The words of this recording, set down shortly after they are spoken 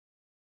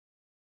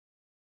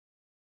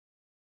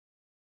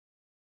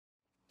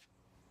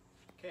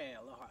Okay,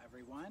 aloha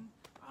everyone.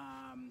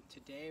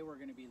 Today we're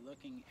going to be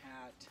looking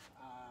at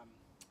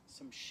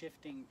some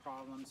shifting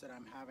problems that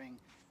I'm having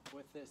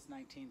with this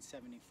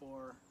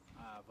 1974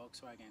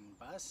 Volkswagen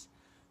bus.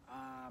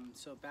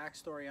 So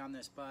backstory on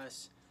this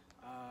bus,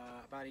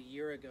 about a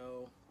year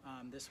ago,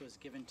 this was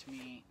given to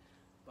me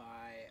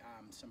by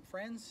some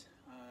friends,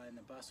 and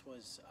the bus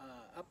was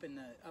up in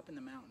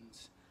the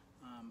mountains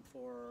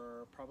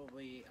for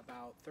probably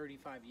about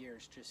 35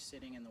 years, just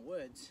sitting in the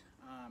woods.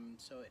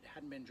 So it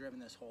hadn't been driven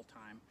this whole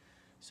time.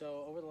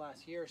 So over the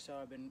last year or so,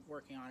 I've been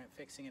working on it,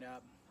 fixing it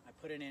up. I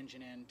put an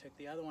engine in, took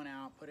the other one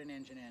out, put an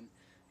engine in,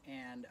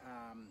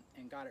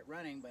 and got it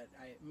running. But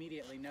I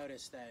immediately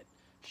noticed that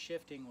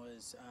shifting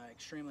was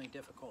extremely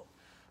difficult.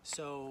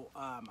 So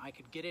I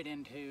could get it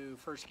into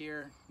first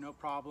gear, no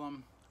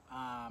problem.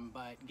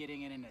 But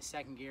getting it into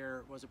second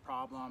gear was a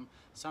problem.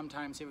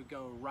 Sometimes it would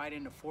go right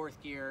into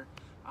fourth gear.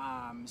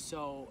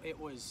 So it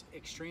was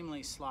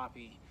extremely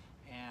sloppy,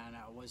 and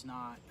it was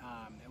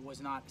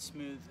not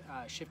smooth,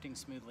 shifting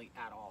smoothly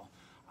at all.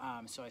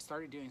 So I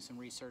started doing some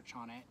research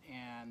on it,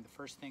 and the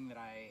first thing that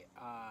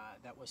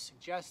that was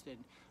suggested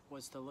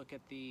was to look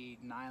at the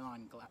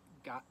nylon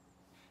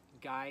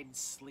guide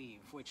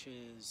sleeve, which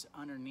is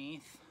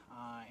underneath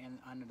and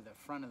under the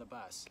front of the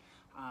bus.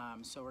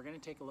 So we're going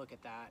to take a look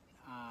at that,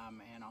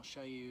 and I'll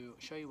show you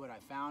what I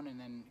found, and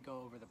then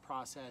go over the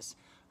process.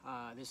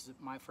 This is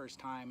my first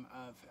time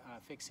of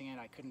fixing it.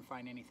 I couldn't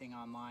find anything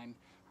online.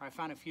 I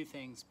found a few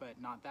things,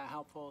 but not that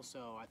helpful,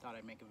 so I thought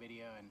I'd make a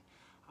video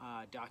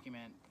and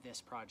document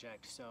this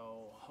project,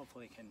 so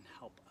hopefully it can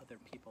help other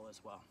people as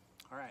well.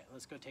 All right,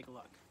 let's go take a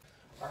look.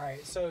 All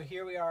right, so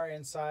here we are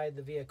inside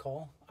the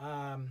vehicle.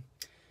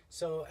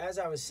 So as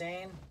I was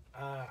saying,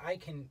 I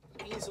can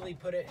easily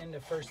put it into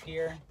first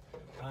gear.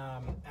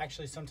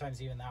 Actually, sometimes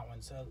even that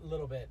one's a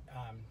little bit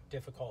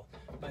difficult.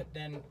 But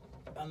then,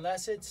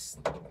 unless it's,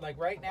 like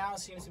right now, it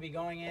seems to be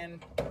going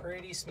in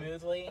pretty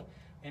smoothly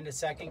into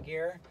second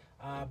gear.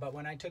 But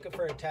when I took it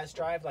for a test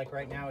drive, like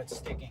right now, it's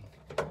sticking.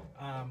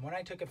 When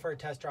I took it for a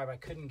test drive, I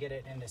couldn't get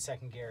it into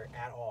second gear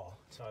at all.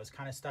 So I was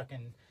kind of stuck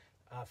in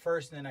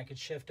first, and then I could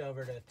shift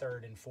over to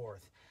third and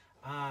fourth.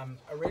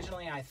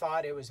 Originally, I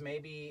thought it was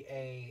maybe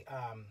a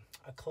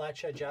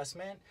clutch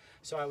adjustment,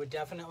 so I would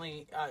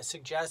definitely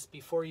suggest,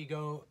 before you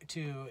go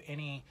to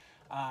any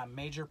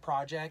major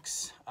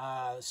projects,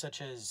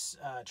 such as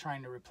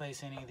trying to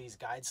replace any of these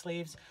guide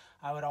sleeves,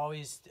 I would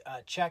always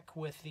check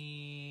with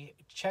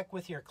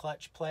your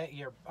clutch play,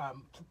 your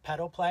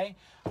pedal play,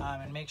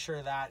 and make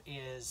sure that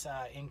is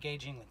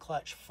engaging the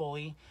clutch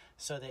fully,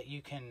 so that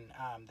you can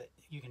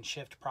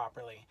shift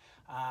properly.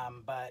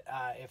 But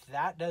if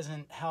that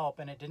doesn't help,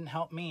 and it didn't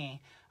help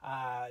me,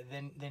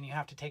 then you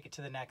have to take it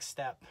to the next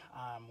step,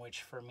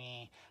 which for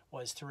me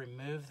was to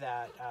remove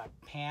that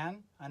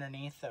pan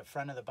underneath the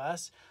front of the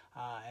bus,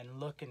 and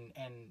look and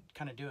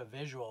kind of do a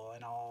visual,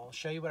 and I'll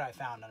show you what I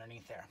found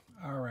underneath there.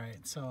 All right,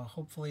 so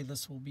hopefully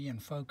this will be in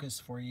focus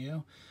for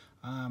you.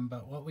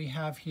 But what we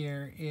have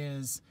here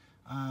is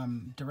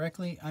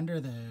directly under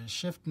the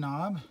shift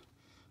knob,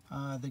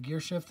 the gear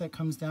shift that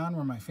comes down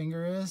where my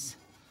finger is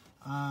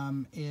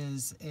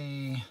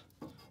a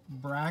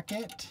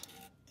bracket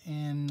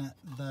in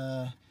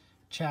the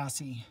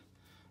chassis,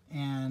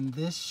 and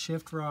this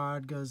shift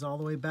rod goes all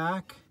the way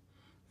back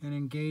and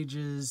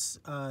engages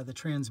the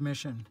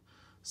transmission.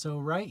 So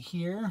right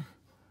here,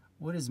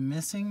 what is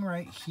missing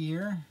right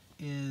here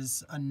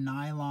is a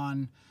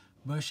nylon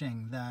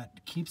bushing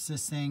that keeps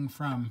this thing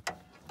from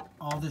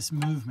all this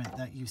movement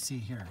that you see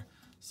here.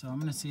 So I'm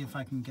going to see if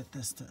I can get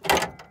this to...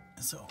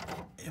 So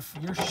if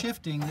you're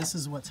shifting, this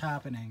is what's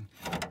happening.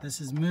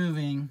 This is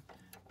moving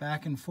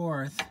back and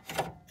forth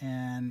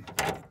and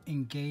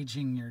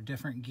engaging your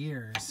different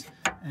gears.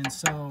 And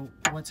so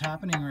what's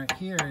happening right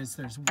here is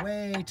there's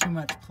way too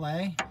much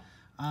play.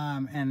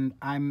 And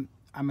I'm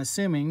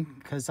assuming,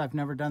 because I've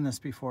never done this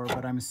before,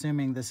 but I'm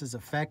assuming this is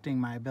affecting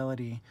my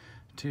ability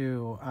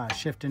to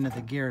shift into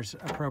the gears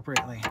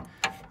appropriately.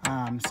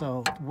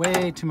 So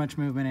way too much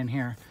movement in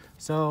here.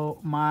 So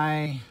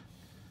my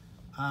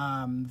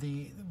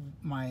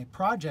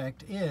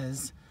project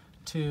is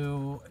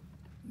to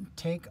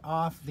take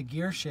off the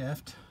gear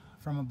shift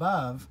from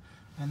above,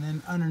 and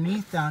then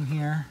underneath down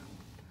here,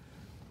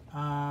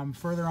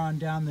 further on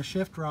down the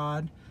shift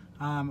rod,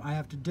 I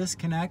have to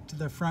disconnect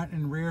the front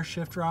and rear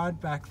shift rod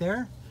back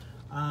there,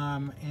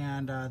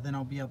 and then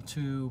I'll be able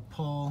to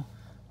pull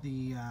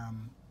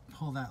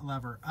that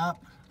lever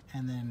up,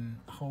 and then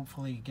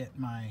hopefully get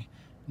my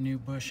new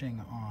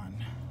bushing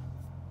on.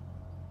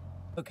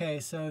 Okay,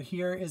 so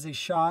here is a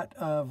shot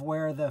of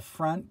where the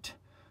front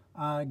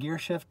gear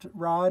shift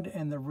rod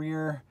and the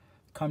rear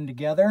come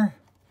together.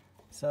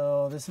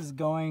 So this is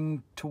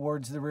going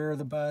towards the rear of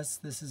the bus,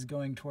 this is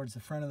going towards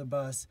the front of the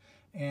bus,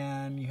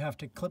 and you have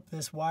to clip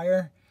this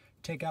wire,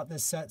 take out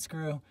this set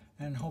screw,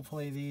 and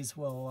hopefully these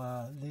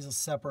will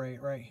separate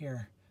right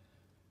here.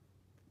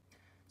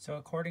 So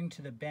according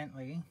to the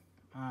Bentley,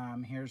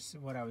 here's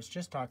what I was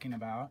just talking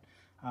about,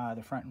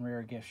 the front and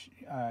rear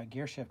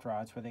gear shift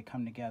rods, where they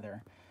come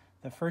together.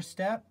 The first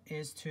step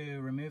is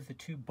to remove the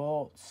 2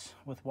 bolts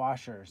with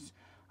washers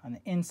on the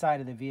inside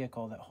of the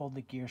vehicle that hold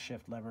the gear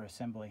shift lever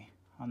assembly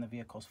on the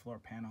vehicle's floor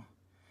panel.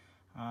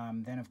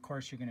 Then of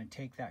course you're going to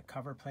take that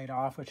cover plate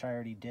off, which I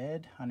already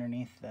did,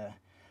 underneath the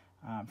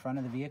front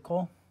of the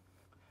vehicle.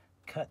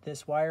 Cut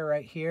this wire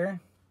right here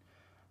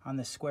on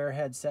the square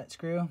head set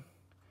screw.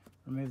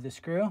 Remove the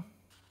screw.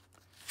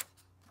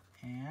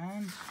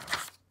 And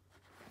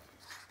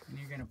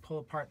you're going to pull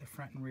apart the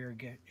front and rear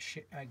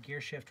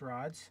gear shift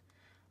rods.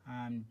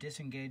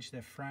 Disengage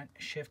the front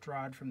shift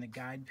rod from the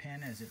guide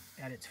pin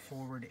at its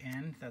forward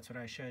end. That's what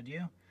I showed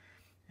you.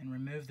 And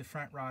remove the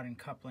front rod and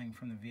coupling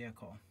from the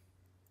vehicle.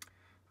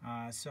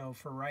 So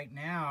for right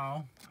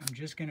now, I'm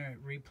just going to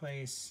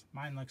replace,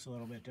 mine looks a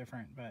little bit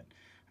different, but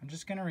I'm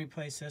just going to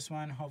replace this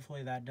one.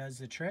 Hopefully that does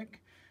the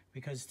trick,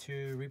 because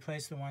to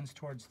replace the ones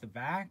towards the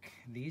back,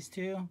 these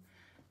 2,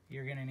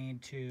 you're going to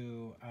need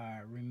to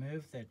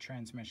remove the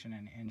transmission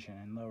and engine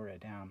and lower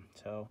it down.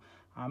 So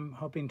I'm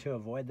hoping to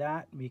avoid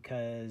that,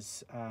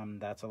 because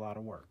that's a lot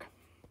of work.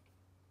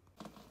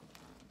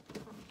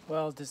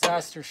 Well,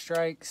 disaster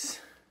strikes.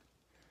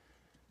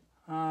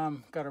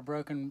 Got a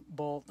broken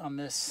bolt on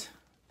this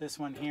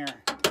one here,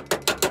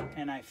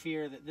 and I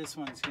fear that this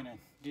one's gonna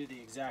do the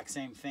exact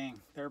same thing.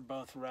 They're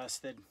both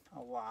rusted a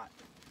lot,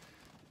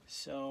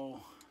 so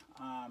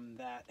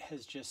that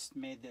has just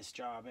made this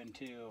job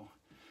into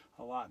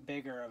a lot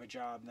bigger of a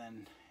job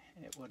than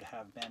it would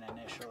have been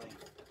initially.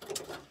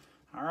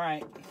 All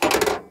right,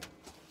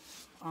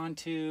 on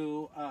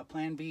to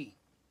plan B.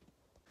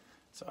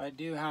 So I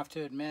do have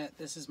to admit,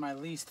 this is my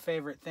least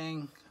favorite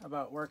thing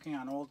about working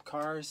on old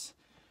cars,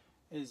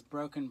 is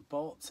broken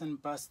bolts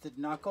and busted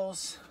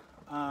knuckles.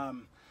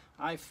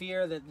 I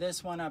fear that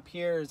this one up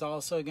here is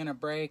also going to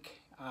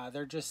break.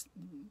 They're just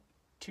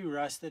too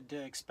rusted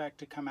to expect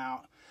to come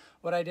out.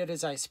 What I did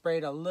is I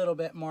sprayed a little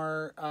bit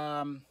more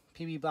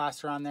PB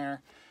Blaster on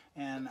there,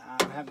 and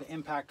I have the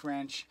impact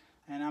wrench,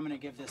 and I'm going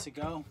to give this a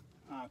go.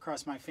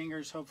 Cross my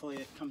fingers, hopefully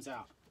it comes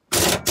out.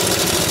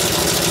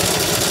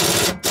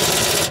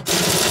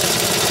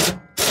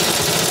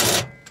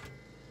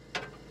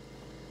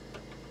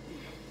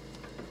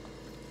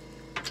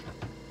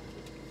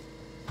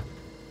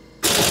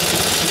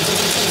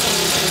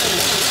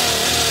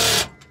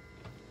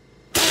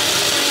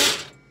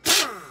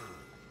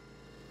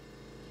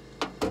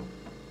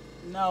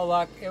 No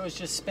luck, it was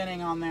just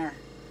spinning on there.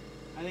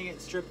 I think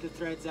it stripped the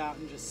threads out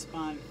and just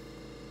spun.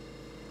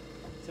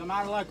 So I'm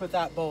out of luck with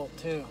that bolt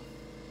too.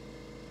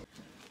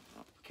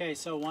 Okay,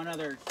 so one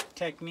other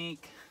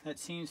technique that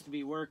seems to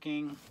be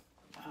working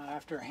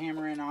after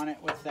hammering on it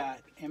with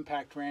that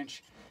impact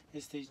wrench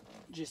is to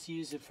just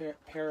use a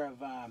pair of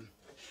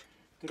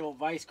good old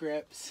vice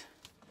grips.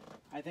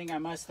 I think I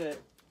must have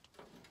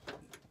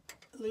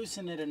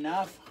loosened it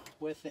enough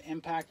with the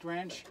impact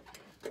wrench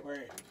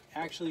where it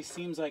actually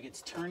seems like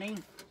it's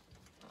turning,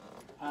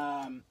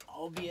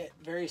 albeit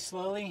very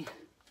slowly,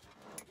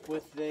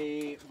 with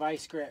the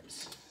vice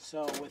grips.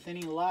 So with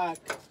any luck,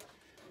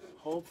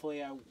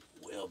 hopefully I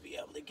will be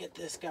able to get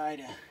this guy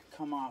to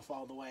come off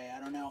all the way. I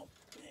don't know.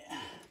 Yeah.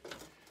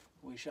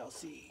 We shall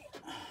see.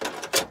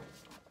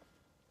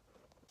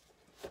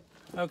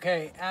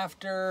 Okay,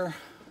 after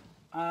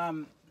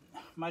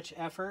much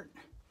effort,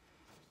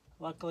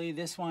 luckily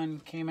this one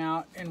came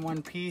out in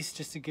one piece,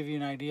 just to give you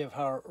an idea of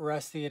how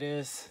rusty it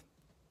is.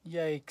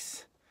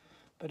 Yikes.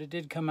 But it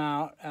did come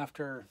out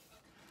after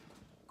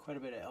quite a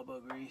bit of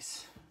elbow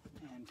grease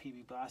and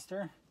PB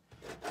Blaster.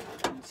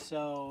 And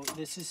so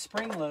this is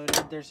spring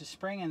loaded. There's a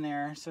spring in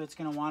there, so it's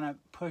going to want to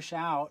push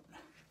out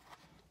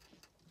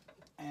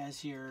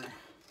as you're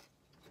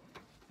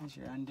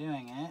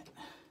undoing it.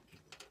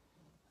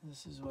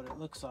 This is what it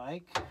looks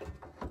like.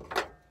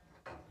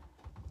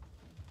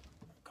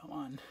 Come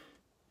on.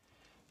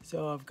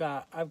 So I've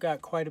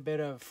got quite a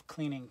bit of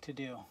cleaning to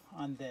do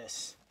on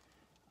this.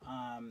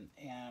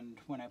 And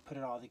when I put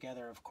it all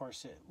together, of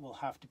course, it will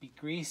have to be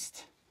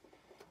greased,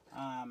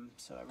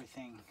 so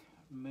everything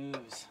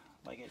moves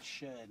like it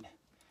should.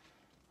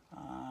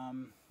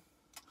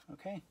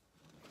 Okay,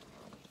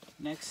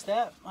 next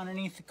step,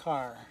 underneath the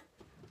car.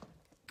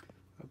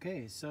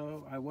 Okay,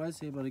 so I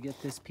was able to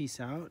get this piece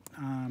out.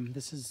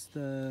 This is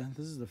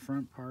the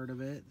front part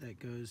of it that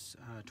goes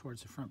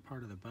towards the front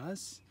part of the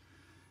bus,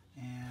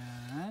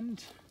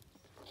 and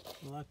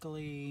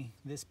luckily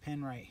this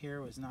pin right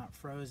here was not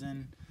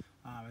frozen.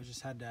 I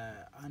just had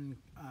to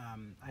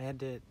I had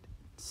to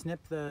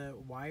snip the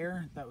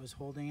wire that was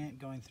holding it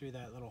going through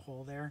that little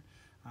hole there,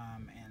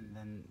 and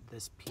then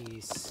this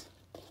piece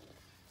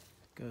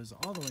goes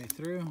all the way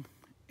through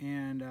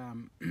and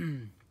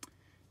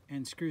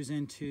and screws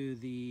into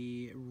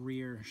the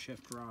rear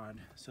shift rod.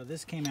 So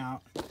this came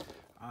out,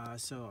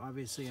 so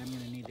obviously I'm going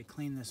to need to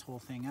clean this whole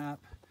thing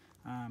up,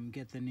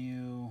 get the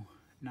new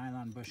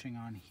nylon bushing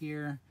on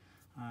here,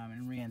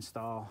 and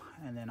reinstall,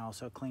 and then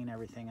also clean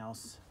everything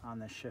else on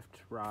the shift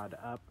rod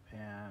up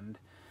and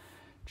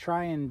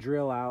try and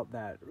drill out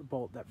that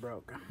bolt that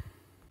broke.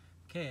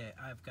 Okay,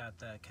 I've got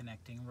the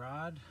connecting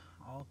rod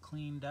all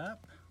cleaned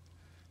up.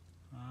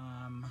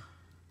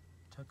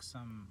 took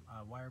some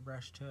wire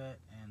brush to it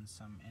and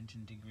some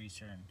engine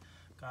degreaser and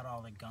got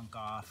all the gunk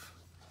off.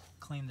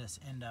 Cleaned this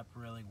end up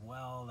really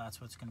well.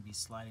 That's what's going to be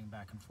sliding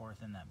back and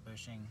forth in that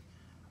bushing.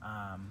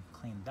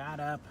 Cleaned that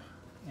up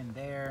in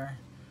there,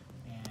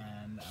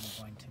 and I'm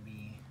going to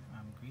be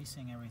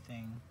greasing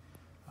everything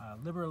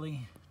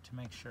liberally to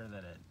make sure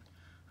that it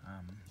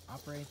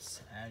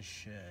operates as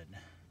should.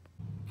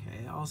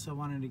 Okay, I also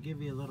wanted to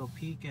give you a little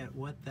peek at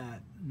what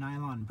that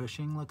nylon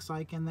bushing looks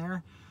like in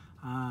there.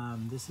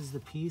 This is the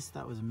piece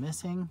that was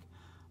missing,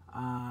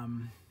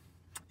 and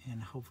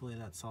hopefully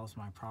that solves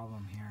my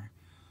problem here.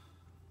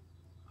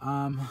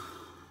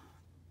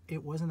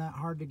 It wasn't that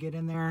hard to get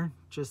in there,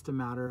 just a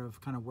matter of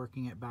kind of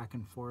working it back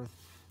and forth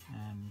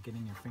and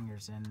getting your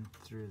fingers in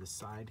through the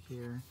side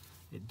here.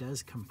 It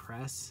does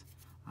compress,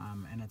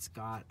 and it's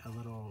got a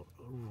little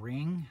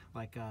ring,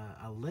 like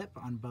a lip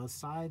on both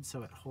sides,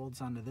 so it holds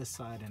onto this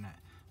side and it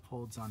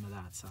holds onto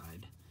that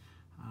side.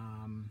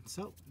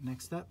 So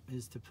next step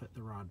is to put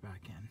the rod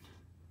back in.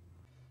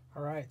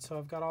 All right, so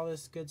I've got all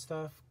this good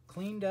stuff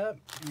cleaned up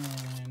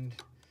and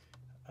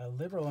a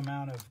liberal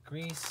amount of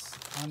grease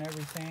on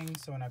everything,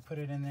 so when I put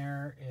it in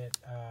there, it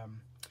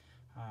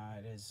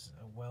is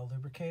well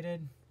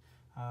lubricated.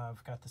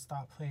 I've got the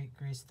stop plate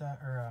greased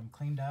up, or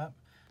cleaned up.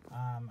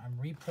 I'm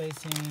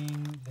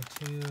replacing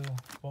the 2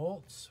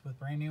 bolts with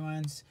brand new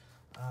ones.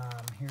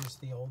 Here's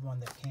the old one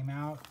that came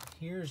out.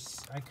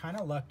 I kind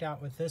of lucked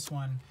out with this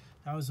one.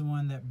 That was the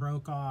one that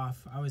broke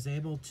off. I was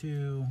able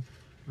to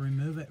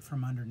remove it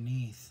from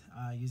underneath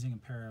using a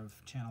pair of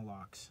channel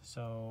locks.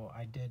 So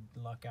I did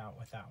luck out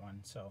with that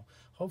one. So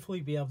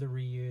hopefully be able to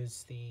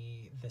reuse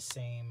the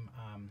same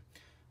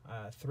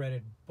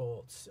threaded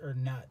bolts or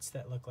nuts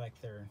that look like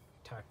they're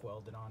tack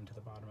welded onto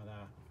the bottom of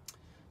that.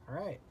 All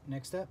right,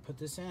 next step, put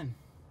this in.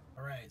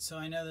 All right, so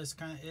I know this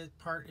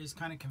part is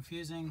kind of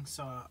confusing,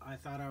 so I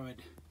thought I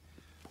would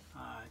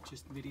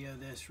just video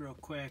this real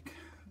quick.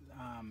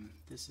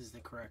 This is the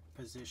correct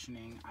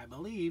positioning, I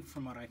believe,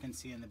 from what I can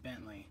see in the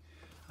Bentley.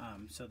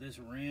 So this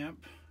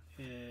ramp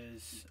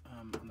is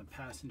on the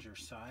passenger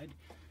side.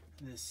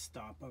 This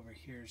stop over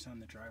here is on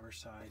the driver's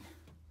side.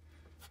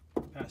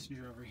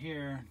 Passenger over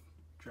here,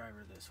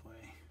 driver this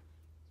way.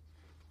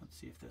 Let's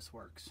see if this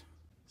works.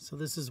 So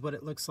this is what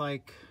it looks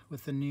like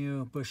with the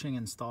new bushing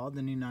installed,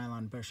 the new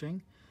nylon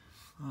bushing.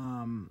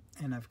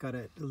 And I've got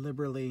it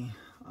liberally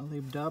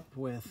lubed up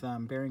with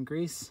bearing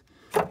grease.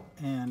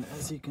 And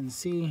as you can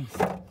see,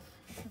 it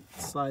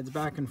slides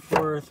back and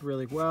forth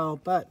really well,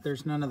 but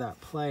there's none of that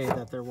play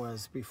that there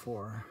was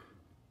before.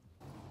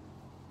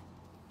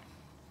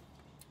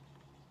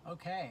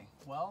 Okay,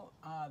 well,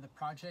 the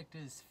project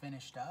is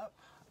finished up.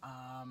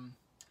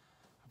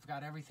 I've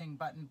got everything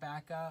buttoned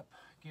back up,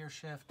 gear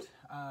shift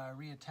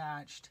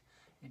reattached.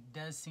 It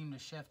does seem to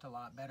shift a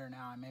lot better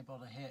now. I'm able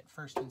to hit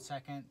first and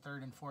second,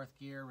 third and fourth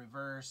gear,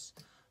 reverse.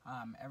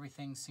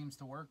 Everything seems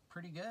to work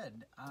pretty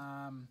good.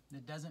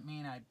 It doesn't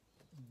mean I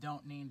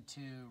don't need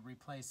to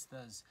replace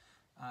those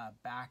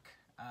back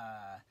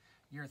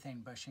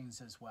urethane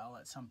bushings as well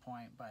at some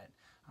point, but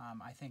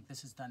I think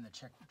this has done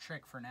the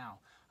trick for now.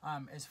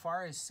 As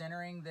far as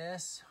centering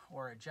this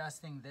or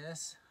adjusting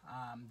this,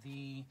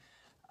 the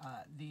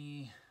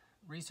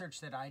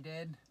research that I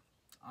did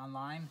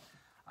online,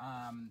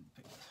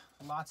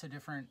 lots of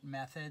different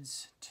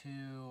methods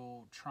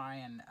to try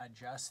and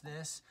adjust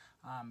this.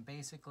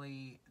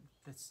 Basically,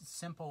 the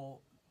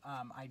simple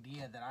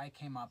idea that I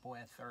came up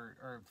with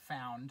or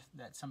found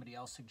that somebody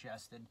else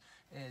suggested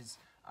is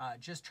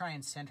just try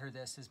and center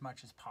this as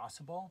much as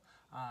possible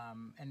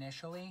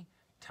initially,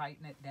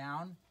 tighten it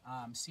down,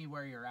 see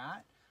where you're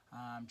at.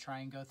 Try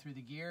and go through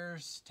the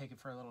gears, take it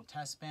for a little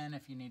test spin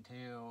if you need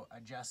to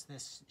adjust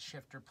this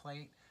shifter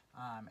plate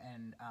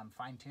and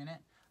fine tune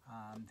it.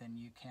 Then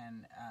you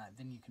can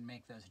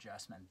make those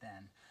adjustments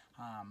then.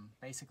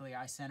 Basically,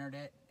 I centered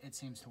it. It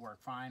seems to work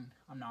fine.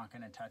 I'm not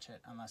going to touch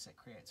it unless it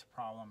creates a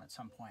problem at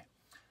some point.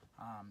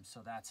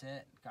 So that's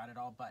it. Got it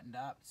all buttoned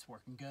up. It's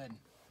working good.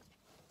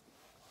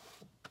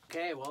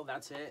 Okay, well,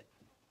 that's it.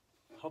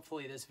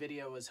 Hopefully this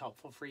video was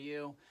helpful for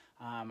you.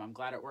 I'm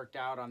glad it worked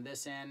out on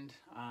this end.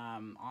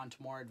 On to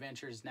more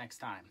adventures next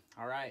time.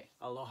 All right,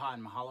 aloha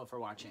and mahalo for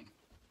watching.